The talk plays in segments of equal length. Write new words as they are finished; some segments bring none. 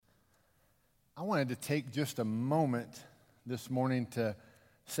I wanted to take just a moment this morning to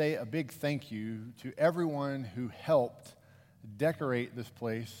say a big thank you to everyone who helped decorate this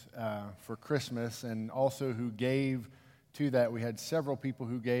place for Christmas and also who gave to that. We had several people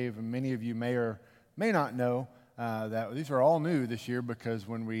who gave, and many of you may or may not know that these are all new this year because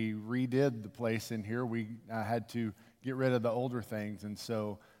when we redid the place in here, we had to get rid of the older things. And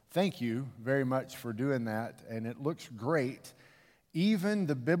so thank you very much for doing that, and it looks great. Even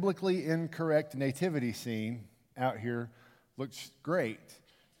the biblically incorrect nativity scene out here looks great.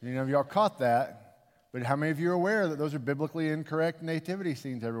 You know, y'all caught that, but how many of you are aware that those are biblically incorrect nativity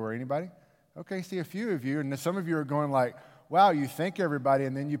scenes everywhere? Anybody? Okay, see a few of you, and some of you are going like, wow, you thank everybody,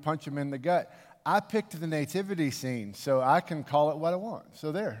 and then you punch them in the gut. I picked the nativity scene, so I can call it what I want.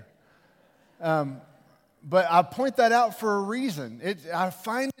 So there. But I point that out for a reason. I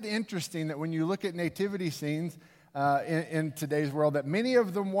find it interesting that when you look at nativity scenes in today's world, that many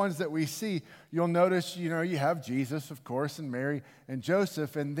of the ones that we see, you'll notice, you have Jesus, of course, and Mary and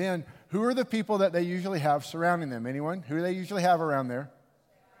Joseph, and then who are the people that they usually have surrounding them? Anyone? Who do they usually have around there?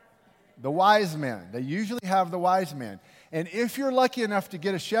 The wise men. They usually have the wise men. And if you're lucky enough to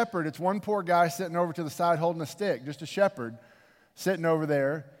get a shepherd, it's one poor guy sitting over to the side holding a stick, just a shepherd sitting over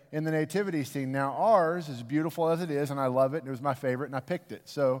there in the nativity scene. Now ours, as beautiful as it is, and I love it, and it was my favorite, and I picked it,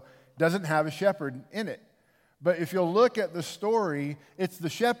 so it doesn't have a shepherd in it. But if you'll look at the story, it's the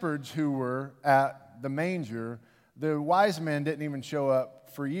shepherds who were at the manger. The wise men didn't even show up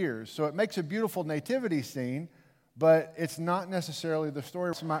for years. So it makes a beautiful nativity scene, but it's not necessarily the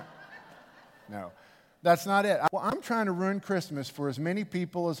story. No, that's not it. Well, I'm trying to ruin Christmas for as many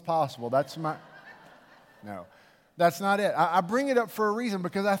people as possible. No, that's not it. I bring it up for a reason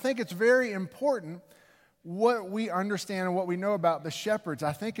because I think it's very important what we understand and what we know about the shepherds.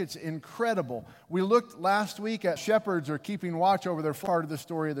 I think it's incredible. We looked last week at shepherds are keeping watch over their part of the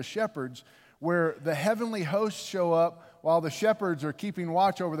story of the shepherds, where the heavenly hosts show up while the shepherds are keeping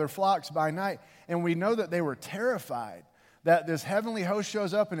watch over their flocks by night. And we know that they were terrified that this heavenly host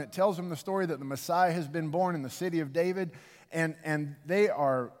shows up and it tells them the story that the Messiah has been born in the city of David, and they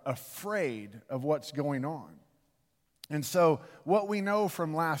are afraid of what's going on. And so what we know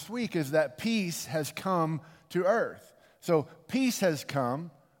from last week is that peace has come to earth. So peace has come,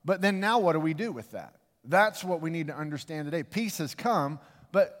 but then now what do we do with that? That's what we need to understand today. Peace has come,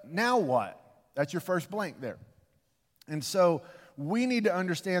 but now what? That's your first blank there. And so we need to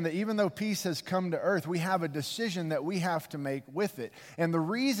understand that even though peace has come to earth, we have a decision that we have to make with it. And the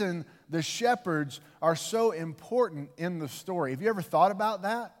reason the shepherds are so important in the story, have you ever thought about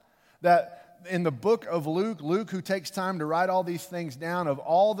that? That in the book of Luke, who takes time to write all these things down, of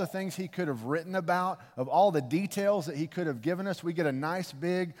all the things he could have written about, of all the details that he could have given us, we get a nice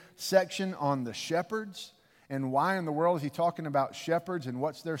big section on the shepherds. And why in the world is he talking about shepherds and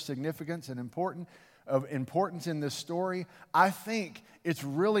what's their significance and importance in this story? I think it's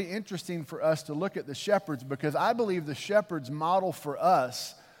really interesting for us to look at the shepherds because I believe the shepherds model for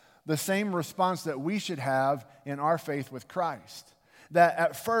us the same response that we should have in our faith with Christ. That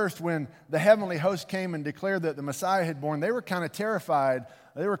at first, when the heavenly host came and declared that the Messiah had born, they were kind of terrified.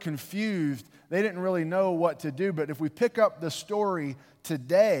 They were confused. They didn't really know what to do. But if we pick up the story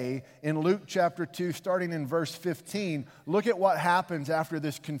today in Luke chapter 2, starting in verse 15, look at what happens after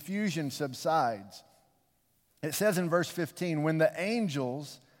this confusion subsides. It says in verse 15, when the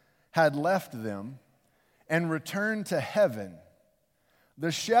angels had left them and returned to heaven,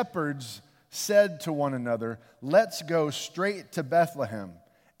 the shepherds said to one another, let's go straight to Bethlehem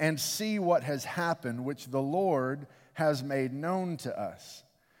and see what has happened, which the Lord has made known to us.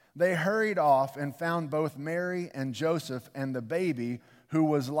 They hurried off and found both Mary and Joseph and the baby who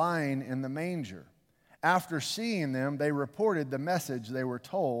was lying in the manger. After seeing them, they reported the message they were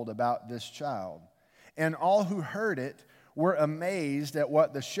told about this child. And all who heard it were amazed at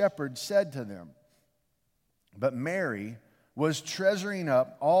what the shepherds said to them. But Mary was treasuring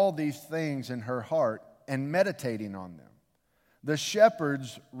up all these things in her heart and meditating on them. The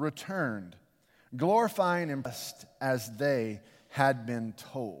shepherds returned, glorifying Him as they had been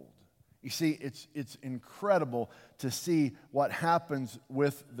told. You see, it's incredible to see what happens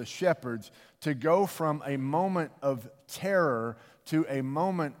with the shepherds, to go from a moment of terror to a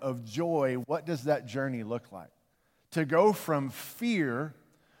moment of joy. What does that journey look like? To go from fear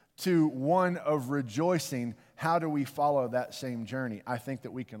to one of rejoicing. How do we follow that same journey? I think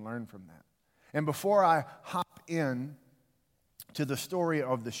that we can learn from that. And before I hop in to the story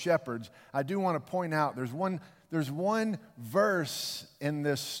of the shepherds, I do want to point out there's one verse in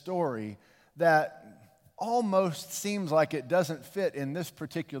this story that almost seems like it doesn't fit in this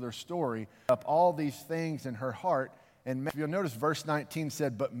particular story. Up all these things in her heart, and if you'll notice verse 19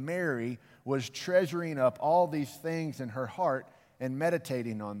 said, but Mary was treasuring up all these things in her heart and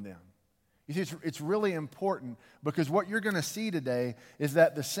meditating on them. You see, it's really important because what you're going to see today is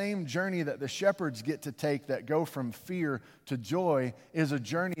that the same journey that the shepherds get to take that go from fear to joy is a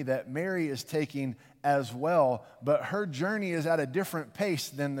journey that Mary is taking as well, but her journey is at a different pace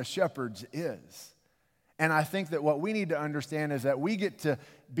than the shepherds is. And I think that what we need to understand is that we get to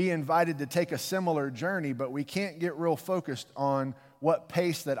be invited to take a similar journey, but we can't get real focused on what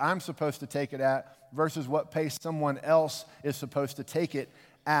pace that I'm supposed to take it at versus what pace someone else is supposed to take it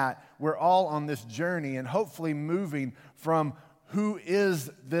at. We're all on this journey and hopefully moving from who is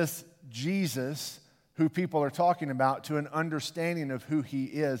this Jesus who people are talking about to an understanding of who he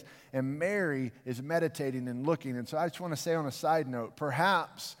is. And Mary is meditating and looking. And so I just want to say on a side note,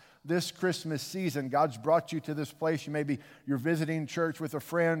 perhaps this Christmas season, God's brought you to this place. You're visiting church with a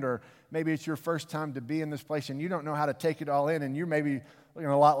friend, or maybe it's your first time to be in this place and you don't know how to take it all in, and you're maybe a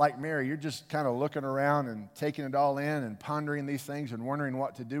lot like Mary. You're just kind of looking around and taking it all in and pondering these things and wondering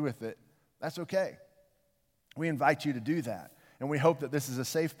what to do with it. That's okay. We invite you to do that. And we hope that this is a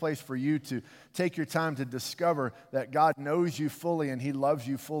safe place for you to take your time to discover that God knows you fully and he loves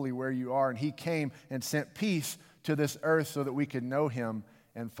you fully where you are. And he came and sent peace to this earth so that we could know him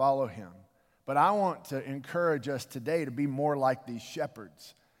and follow him. But I want to encourage us today to be more like these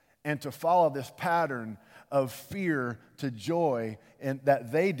shepherds and to follow this pattern of fear to joy and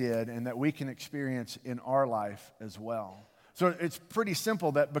that they did and that we can experience in our life as well. So it's pretty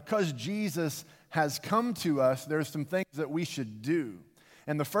simple that because Jesus has come to us, there's some things that we should do.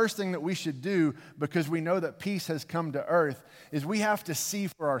 And the first thing that we should do, because we know that peace has come to earth, is we have to see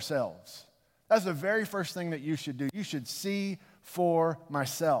for ourselves. That's the very first thing that you should do. You should see for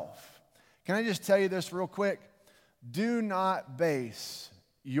myself. Can I just tell you this real quick? Do not base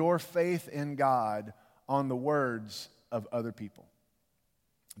your faith in God on the words of other people.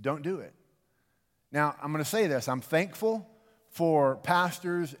 Don't do it. Now, I'm going to say this. I'm thankful for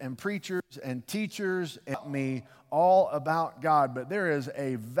pastors and preachers and teachers and me all about God, but there is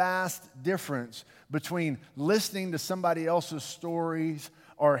a vast difference between listening to somebody else's stories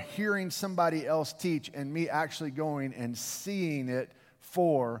or hearing somebody else teach and me actually going and seeing it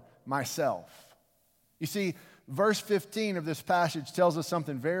for myself. You see, verse 15 of this passage tells us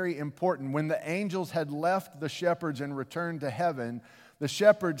something very important. When the angels had left the shepherds and returned to heaven, the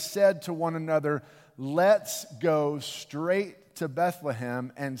shepherds said to one another, "Let's go straight to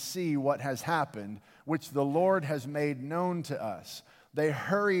Bethlehem and see what has happened, which the Lord has made known to us." They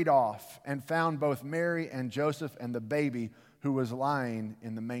hurried off and found both Mary and Joseph and the baby who was lying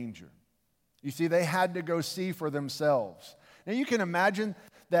in the manger. You see, they had to go see for themselves. Now, you can imagine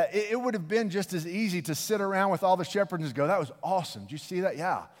that it would have been just as easy to sit around with all the shepherds and go, "That was awesome. Did you see that?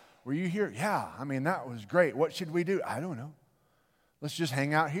 Yeah. Were you here? Yeah. I mean, that was great. What should we do? I don't know. Let's just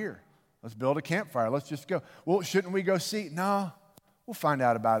hang out here. Let's build a campfire. Let's just go. Well, shouldn't we go see? No, we'll find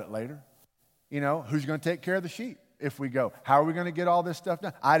out about it later. You know, who's going to take care of the sheep if we go? How are we going to get all this stuff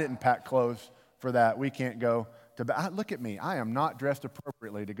done? I didn't pack clothes for that. We can't go to look at me. I am not dressed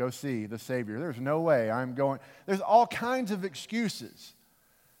appropriately to go see the Savior. There's no way I'm going. There's all kinds of excuses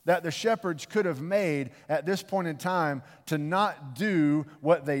that the shepherds could have made at this point in time to not do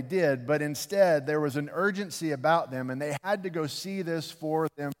what they did, but instead there was an urgency about them and they had to go see this for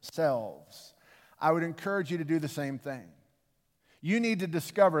themselves. I would encourage you to do the same thing. You need to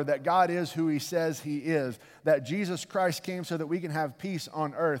discover that God is who he says he is, that Jesus Christ came so that we can have peace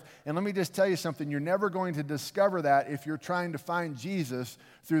on earth. And let me just tell you something, you're never going to discover that if you're trying to find Jesus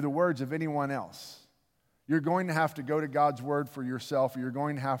through the words of anyone else. You're going to have to go to God's word for yourself. You're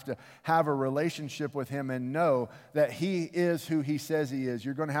going to have a relationship with him and know that he is who he says he is.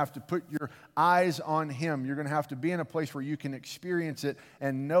 You're going to have to put your eyes on him. You're going to have to be in a place where you can experience it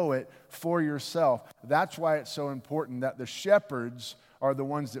and know it for yourself. That's why it's so important that the shepherds are the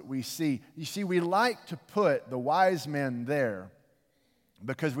ones that we see. You see, we like to put the wise men there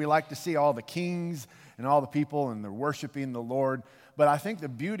because we like to see all the kings and all the people and they're worshiping the Lord. But I think the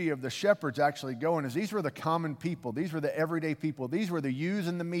beauty of the shepherds actually going is these were the common people. These were the everyday people. These were the yous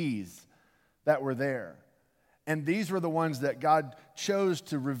and the me's that were there. And these were the ones that God chose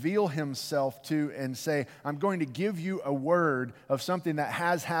to reveal himself to and say, I'm going to give you a word of something that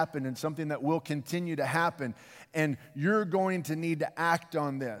has happened and something that will continue to happen. And you're going to need to act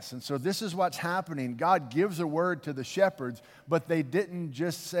on this. And so this is what's happening. God gives a word to the shepherds, but they didn't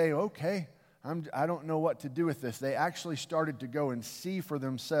just say, okay, I don't know what to do with this. They actually started to go and see for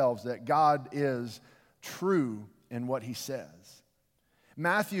themselves that God is true in what he says.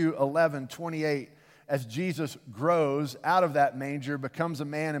 Matthew 11:28, as Jesus grows out of that manger, becomes a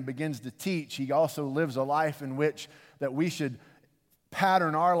man and begins to teach, he also lives a life in which that we should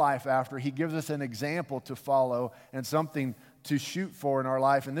pattern our life after. He gives us an example to follow and something to shoot for in our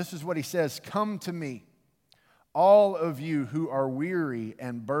life. And this is what he says, "Come to me, all of you who are weary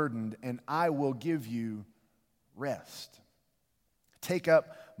and burdened, and I will give you rest. Take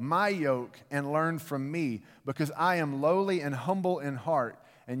up my yoke and learn from me, because I am lowly and humble in heart,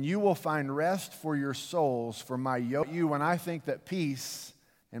 and you will find rest for your souls, for my yoke you when I think that peace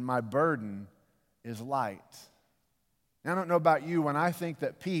and my burden is light." Now, I don't know about you, when I think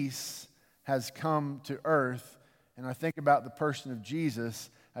that peace has come to earth, and I think about the person of Jesus,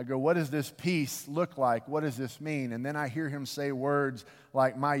 I go, what does this peace look like? What does this mean? And then I hear him say words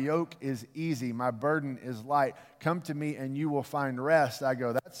like, "My yoke is easy, my burden is light. Come to me and you will find rest." I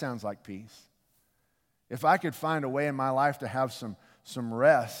go, that sounds like peace. If I could find a way in my life to have some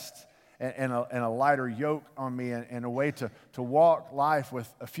rest and a lighter yoke on me and a way to walk life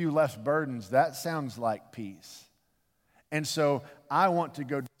with a few less burdens, that sounds like peace. And so I want to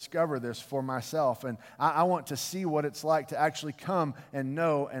go discover this for myself, and I want to see what it's like to actually come and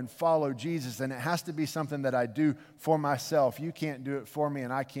know and follow Jesus, and it has to be something that I do for myself. You can't do it for me,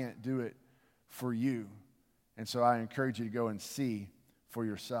 and I can't do it for you. And so I encourage you to go and see for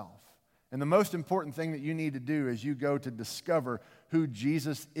yourself. And the most important thing that you need to do as you go to discover who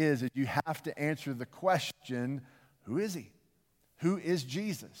Jesus is you have to answer the question, who is he? Who is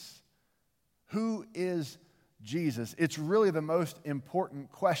Jesus? Who is Jesus? It's really the most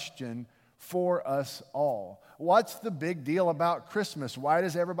important question for us all. What's the big deal about Christmas? Why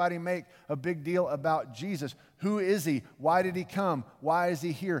does everybody make a big deal about Jesus? Who is he? Why did he come? Why is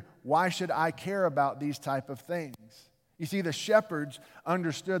he here? Why should I care about these type of things? You see, the shepherds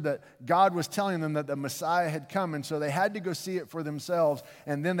understood that God was telling them that the Messiah had come, and so they had to go see it for themselves,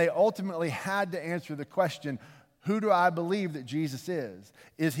 and then they ultimately had to answer the question, who do I believe that Jesus is?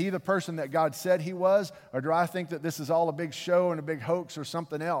 Is he the person that God said he was? Or do I think that this is all a big show and a big hoax or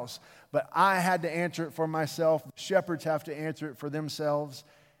something else? But I had to answer it for myself. The shepherds have to answer it for themselves.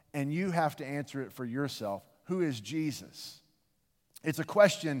 And you have to answer it for yourself. Who is Jesus? It's a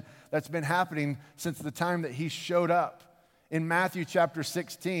question that's been happening since the time that he showed up. In Matthew chapter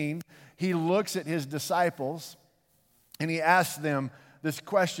 16, he looks at his disciples and he asks them this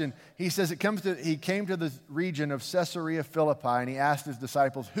question. He says he came to the region of Caesarea Philippi, and he asked his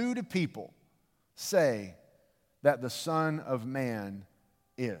disciples, "Who do people say that the Son of Man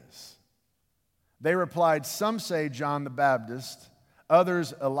is?" They replied, "Some say John the Baptist,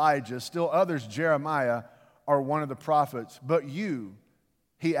 others Elijah, still others Jeremiah or one of the prophets. But you,"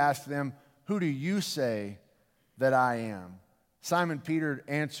 he asked them, "who do you say that I am?" Simon Peter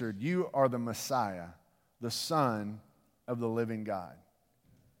answered, "You are the Messiah, the Son of the living God."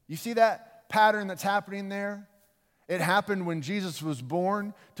 You see that pattern that's happening there? It happened when Jesus was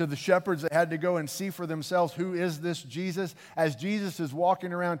born to the shepherds. They had to go and see for themselves, who is this Jesus? As Jesus is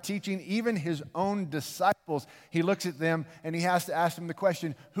walking around teaching, even his own disciples, he looks at them and he has to ask them the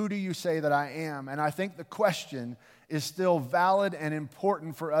question, who do you say that I am? And I think the question is still valid and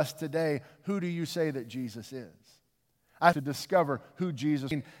important for us today. Who do you say that Jesus is? I have to discover who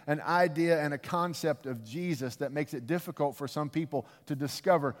Jesus is, an idea and a concept of Jesus that makes it difficult for some people to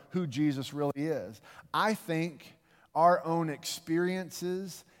discover who Jesus really is. I think our own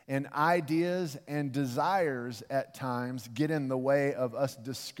experiences and ideas and desires at times get in the way of us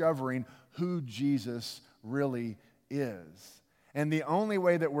discovering who Jesus really is. And the only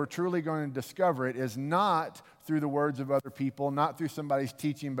way that we're truly going to discover it is not through the words of other people, not through somebody's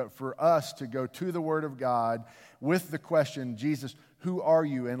teaching, but for us to go to the Word of God with the question, Jesus, who are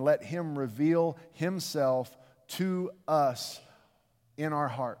you? And let him reveal himself to us in our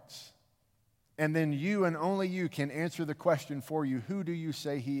hearts. And then you and only you can answer the question for you, who do you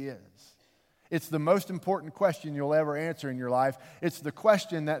say he is? It's the most important question you'll ever answer in your life. It's the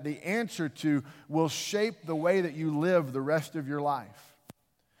question that the answer to will shape the way that you live the rest of your life.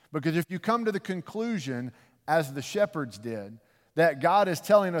 Because if you come to the conclusion, as the shepherds did, that God is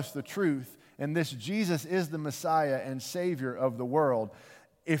telling us the truth, and this Jesus is the Messiah and Savior of the world,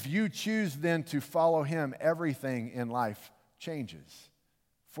 if you choose then to follow him, everything in life changes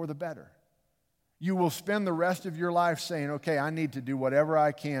for the better. You will spend the rest of your life saying, okay, I need to do whatever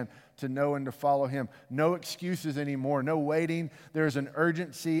I can to know and to follow him. No excuses anymore, no waiting. There's an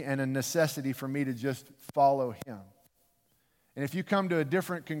urgency and a necessity for me to just follow him. And if you come to a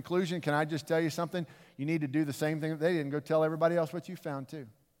different conclusion, can I just tell you something? You need to do the same thing that they did and go tell everybody else what you found too.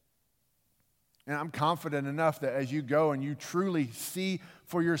 And I'm confident enough that as you go and you truly see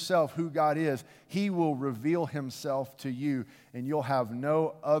for yourself who God is, he will reveal himself to you, and you'll have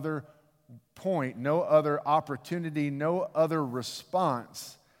no other point, no other opportunity, no other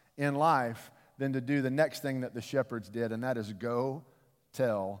response in life than to do the next thing that the shepherds did, and that is go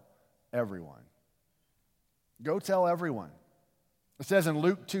tell everyone. Go tell everyone. It says in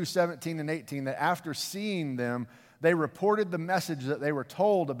Luke 2:17 and 18 that after seeing them, they reported the message that they were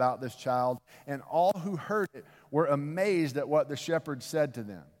told about this child, and all who heard it were amazed at what the shepherds said to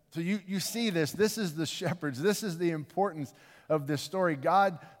them. So you see this. This is the shepherds. This is the importance of this story.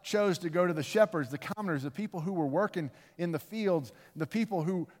 God chose to go to the shepherds, the commoners, the people who were working in the fields, the people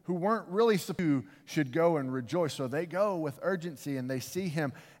who weren't really supposed to should go and rejoice. So they go with urgency and they see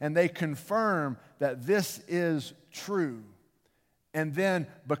him and they confirm that this is true. And then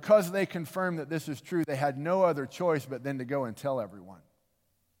because they confirm that this is true, they had no other choice but then to go and tell everyone.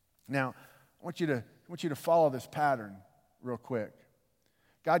 Now, I want you to follow this pattern real quick.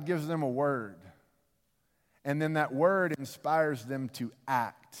 God gives them a word. And then that word inspires them to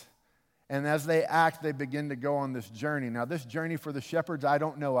act. And as they act, they begin to go on this journey. Now, this journey for the shepherds, I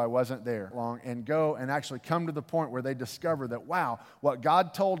don't know. I wasn't there long. And go and actually come to the point where they discover that, wow, what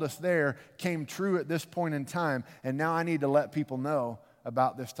God told us there came true at this point in time. And now I need to let people know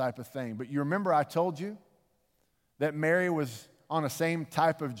about this type of thing. But you remember I told you that Mary was on the same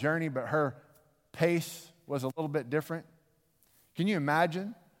type of journey, but her pace was a little bit different? Can you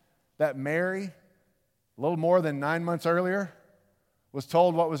imagine that Mary, a little more than 9 months earlier, was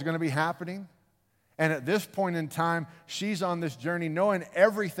told what was going to be happening? And at this point in time, she's on this journey knowing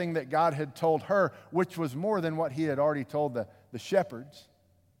everything that God had told her, which was more than what he had already told the shepherds.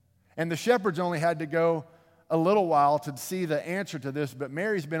 And the shepherds only had to go a little while to see the answer to this, but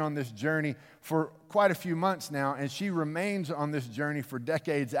Mary's been on this journey for quite a few months now, and she remains on this journey for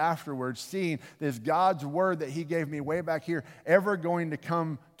decades afterwards, seeing this God's word that he gave me way back here ever going to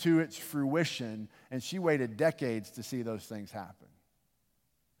come to its fruition, and she waited decades to see those things happen.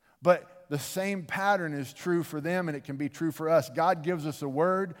 But the same pattern is true for them, and it can be true for us. God gives us a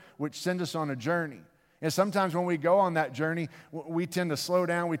word which sends us on a journey. And sometimes when we go on that journey, we tend to slow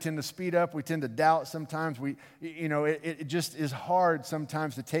down, we tend to speed up, we tend to doubt sometimes. It just is hard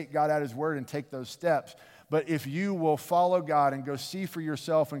sometimes to take God at his word and take those steps. But if you will follow God and go see for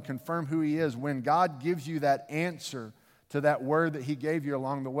yourself and confirm who he is, when God gives you that answer to that word that he gave you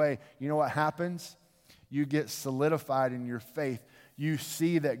along the way, you know what happens? You get solidified in your faith. You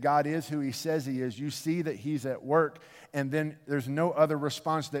see that God is who he says he is. You see that he's at work. And then there's no other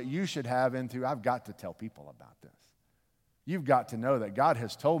response that you should have into, I've got to tell people about this. You've got to know that God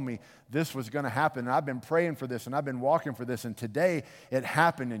has told me this was going to happen. And I've been praying for this and I've been walking for this. And today it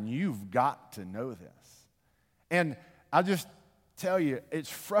happened and you've got to know this. And I'll just tell you, it's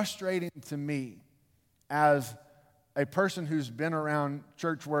frustrating to me as a person who's been around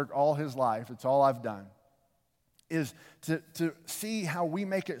church work all his life. It's all I've done. Is to see how we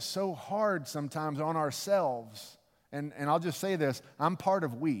make it so hard sometimes on ourselves. And I'll just say this, I'm part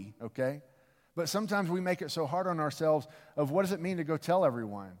of we, okay? But sometimes we make it so hard on ourselves of what does it mean to go tell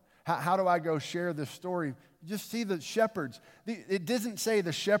everyone? How do I go share this story? Just see the shepherds. It doesn't say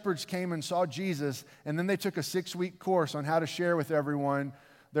the shepherds came and saw Jesus and then they took a 6-week course on how to share with everyone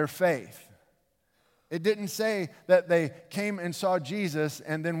their faith. It didn't say that they came and saw Jesus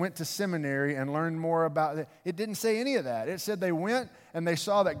and then went to seminary and learned more about it. It didn't say any of that. It said they went and they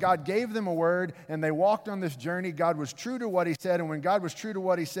saw that God gave them a word and they walked on this journey. God was true to what he said, and when God was true to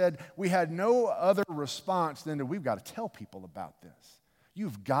what he said, we had no other response than that we've got to tell people about this.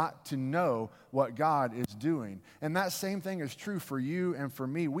 You've got to know what God is doing. And that same thing is true for you and for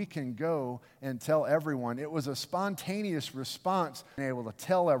me. We can go and tell everyone. It was a spontaneous response, being able to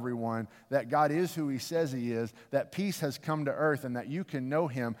tell everyone that God is who he says he is, that peace has come to earth, and that you can know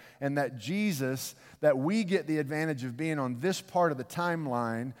him, and that Jesus, that we get the advantage of being on this part of the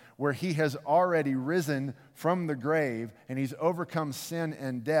timeline where he has already risen from the grave and he's overcome sin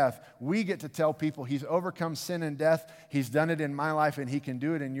and death. We get to tell people he's overcome sin and death. He's done it in my life and he can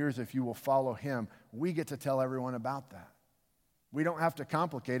do it in yours if you will follow him. We get to tell everyone about that. We don't have to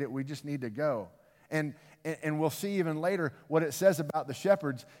complicate it. We just need to go. And we'll see even later what it says about the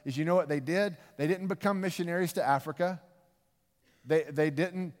shepherds is, you know what they did? They didn't become missionaries to Africa. They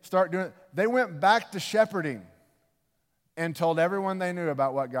didn't start doing it. They went back to shepherding and told everyone they knew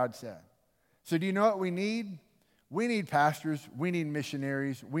about what God said. So do you know what we need? We need pastors, we need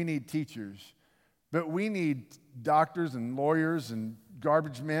missionaries, we need teachers, but we need doctors and lawyers and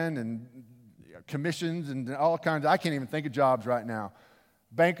garbage men and commissions and all kinds. I can't even think of jobs right now.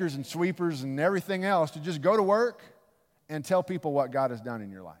 Bankers and sweepers and everything else to just go to work and tell people what God has done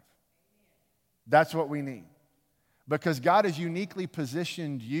in your life. That's what we need. Because God has uniquely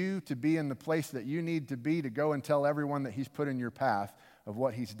positioned you to be in the place that you need to be to go and tell everyone that he's put in your path of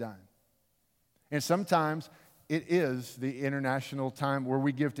what he's done. And sometimes it is the international time where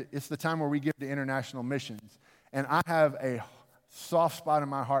we give to, it's the time where we give to international missions. And I have a soft spot in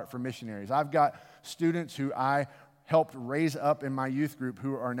my heart for missionaries. I've got students who I helped raise up in my youth group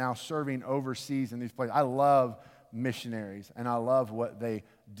who are now serving overseas in these places. I love missionaries, and I love what they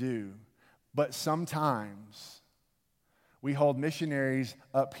do. But sometimes we hold missionaries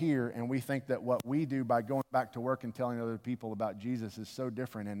up here, and we think that what we do by going back to work and telling other people about Jesus is so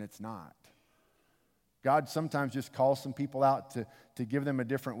different, and it's not. God sometimes just calls some people out to give them a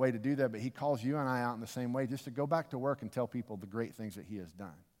different way to do that, but he calls you and I out in the same way, just to go back to work and tell people the great things that he has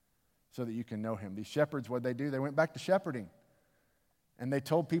done so that you can know him. These shepherds, what they do, they went back to shepherding, and they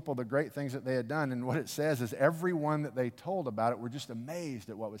told people the great things that they had done, and what it says is everyone that they told about it were just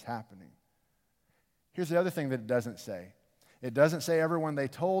amazed at what was happening. Here's the other thing that it doesn't say. It doesn't say everyone they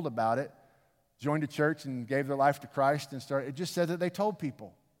told about it joined a church and gave their life to Christ and started. It just said that they told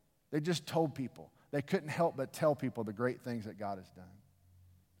people. They just told people. They couldn't help but tell people the great things that God has done.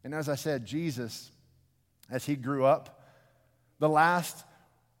 And as I said, Jesus, as he grew up, the last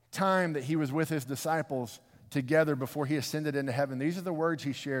time that he was with his disciples together before he ascended into heaven, these are the words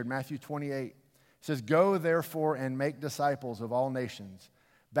he shared. Matthew 28 it says, "Go therefore and make disciples of all nations,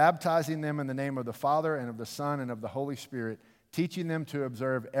 baptizing them in the name of the Father and of the Son and of the Holy Spirit, teaching them to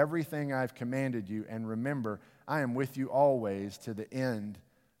observe everything I've commanded you. And remember, I am with you always to the end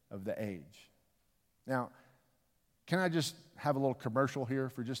of the age." Now, can I just have a little commercial here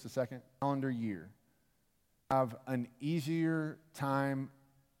for just a second? Calendar year. I have an easier time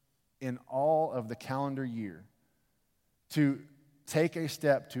in all of the calendar year to take a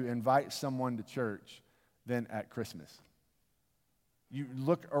step to invite someone to church than at Christmas. You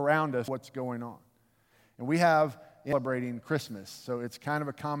look around us, what's going on. And we have celebrating Christmas, so it's kind of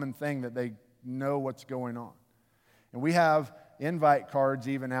a common thing that they know what's going on. And we have invite cards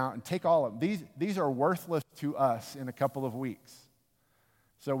even out, and take all of them. These are worthless to us in a couple of weeks.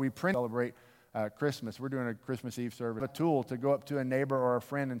 So we celebrate Christmas. We're doing a Christmas Eve service. A tool to go up to a neighbor or a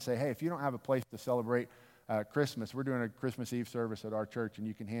friend and say, hey, if you don't have a place to celebrate Christmas, we're doing a Christmas Eve service at our church, and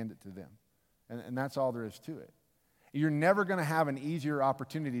you can hand it to them. And that's all there is to it. You're never going to have an easier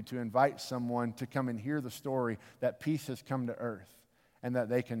opportunity to invite someone to come and hear the story that peace has come to earth and that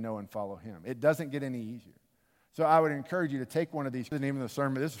they can know and follow him. It doesn't get any easier. So I would encourage you to take one of these. This isn't even the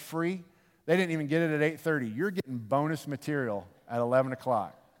sermon. This is free. They didn't even get it at 8:30. You're getting bonus material at 11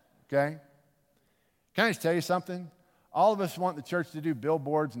 o'clock, okay? Can I just tell you something? All of us want the church to do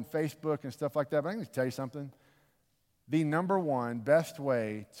billboards and Facebook and stuff like that, but I can just tell you something. The number one best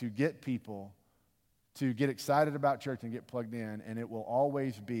way to get people to get excited about church and get plugged in, and it will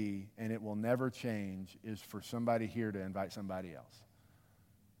always be, and it will never change, is for somebody here to invite somebody else.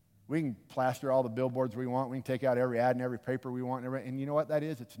 We can plaster all the billboards we want. We can take out every ad in every paper we want. And you know what that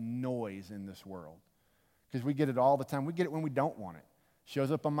is? It's noise in this world. Because we get it all the time. We get it when we don't want it.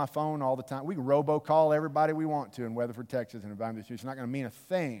 Shows up on my phone all the time. We can robocall everybody we want to in Weatherford, Texas, and invite them to church. It's not going to mean a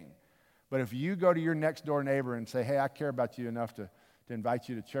thing. But if you go to your next door neighbor and say, hey, I care about you enough to invite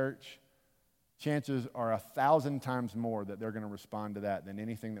you to church, chances are 1,000 times more that they're going to respond to that than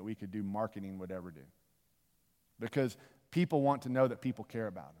anything that we could do marketing would ever do. Because people want to know that people care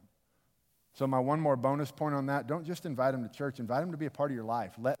about them. So my one more bonus point on that, don't just invite them to church, invite them to be a part of your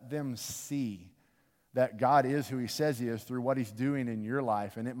life. Let them see that God is who he says he is through what he's doing in your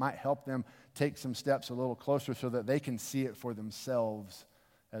life, and it might help them take some steps a little closer so that they can see it for themselves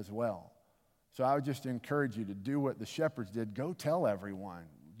as well. So I would just encourage you to do what the shepherds did. Go tell everyone.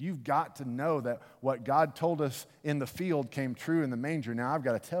 You've got to know that what God told us in the field came true in the manger. Now I've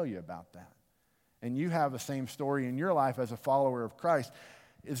got to tell you about that. And you have the same story in your life as a follower of Christ.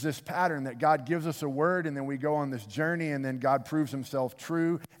 Is this pattern that God gives us a word and then we go on this journey and then God proves himself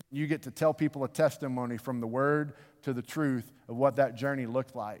true. You get to tell people a testimony from the word to the truth of what that journey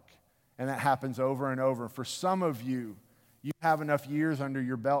looked like. And that happens over and over. For some of you, you have enough years under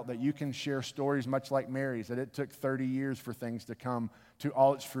your belt that you can share stories much like Mary's, that it took 30 years for things to come to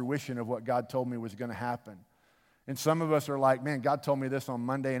all its fruition of what God told me was going to happen. And some of us are like, man, God told me this on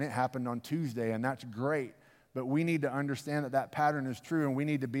Monday and it happened on Tuesday, and that's great. But we need to understand that that pattern is true, and we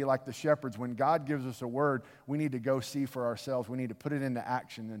need to be like the shepherds. When God gives us a word, we need to go see for ourselves. We need to put it into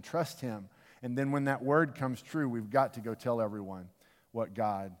action and trust him. And then when that word comes true, we've got to go tell everyone what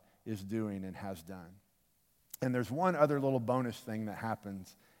God is doing and has done. And there's one other little bonus thing that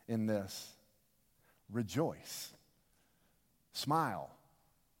happens in this. Rejoice. Smile.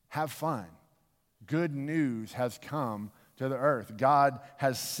 Have fun. Good news has come to the earth. God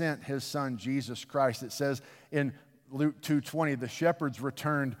has sent his son, Jesus Christ. It says in Luke 2:20, the shepherds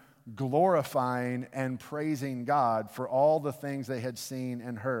returned glorifying and praising God for all the things they had seen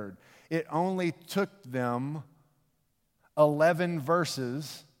and heard. It only took them 11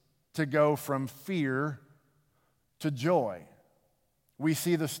 verses to go from fear to joy. We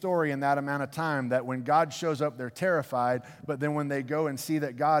see the story in that amount of time that when God shows up, they're terrified, but then when they go and see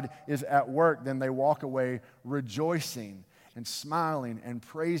that God is at work, then they walk away rejoicing and smiling and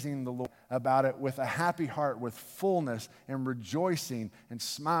praising the Lord about it with a happy heart, with fullness and rejoicing and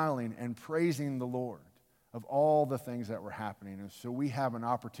smiling and praising the Lord of all the things that were happening. And so we have an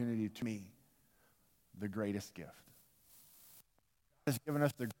opportunity to me, the greatest gift. God has given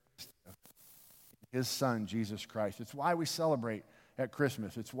us the greatest gift, His Son, Jesus Christ. It's why we celebrate at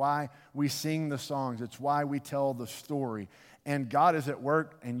Christmas. It's why we sing the songs. It's why we tell the story. And God is at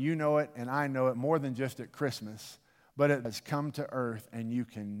work, and you know it, and I know it, more than just at Christmas. But it has come to earth, and you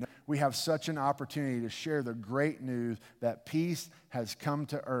can know. We have such an opportunity to share the great news that peace has come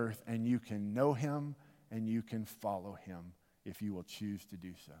to earth, and you can know Him, and you can follow Him if you will choose to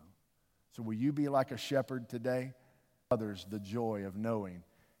do so. So will you be like a shepherd today? Others the joy of knowing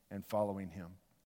and following Him.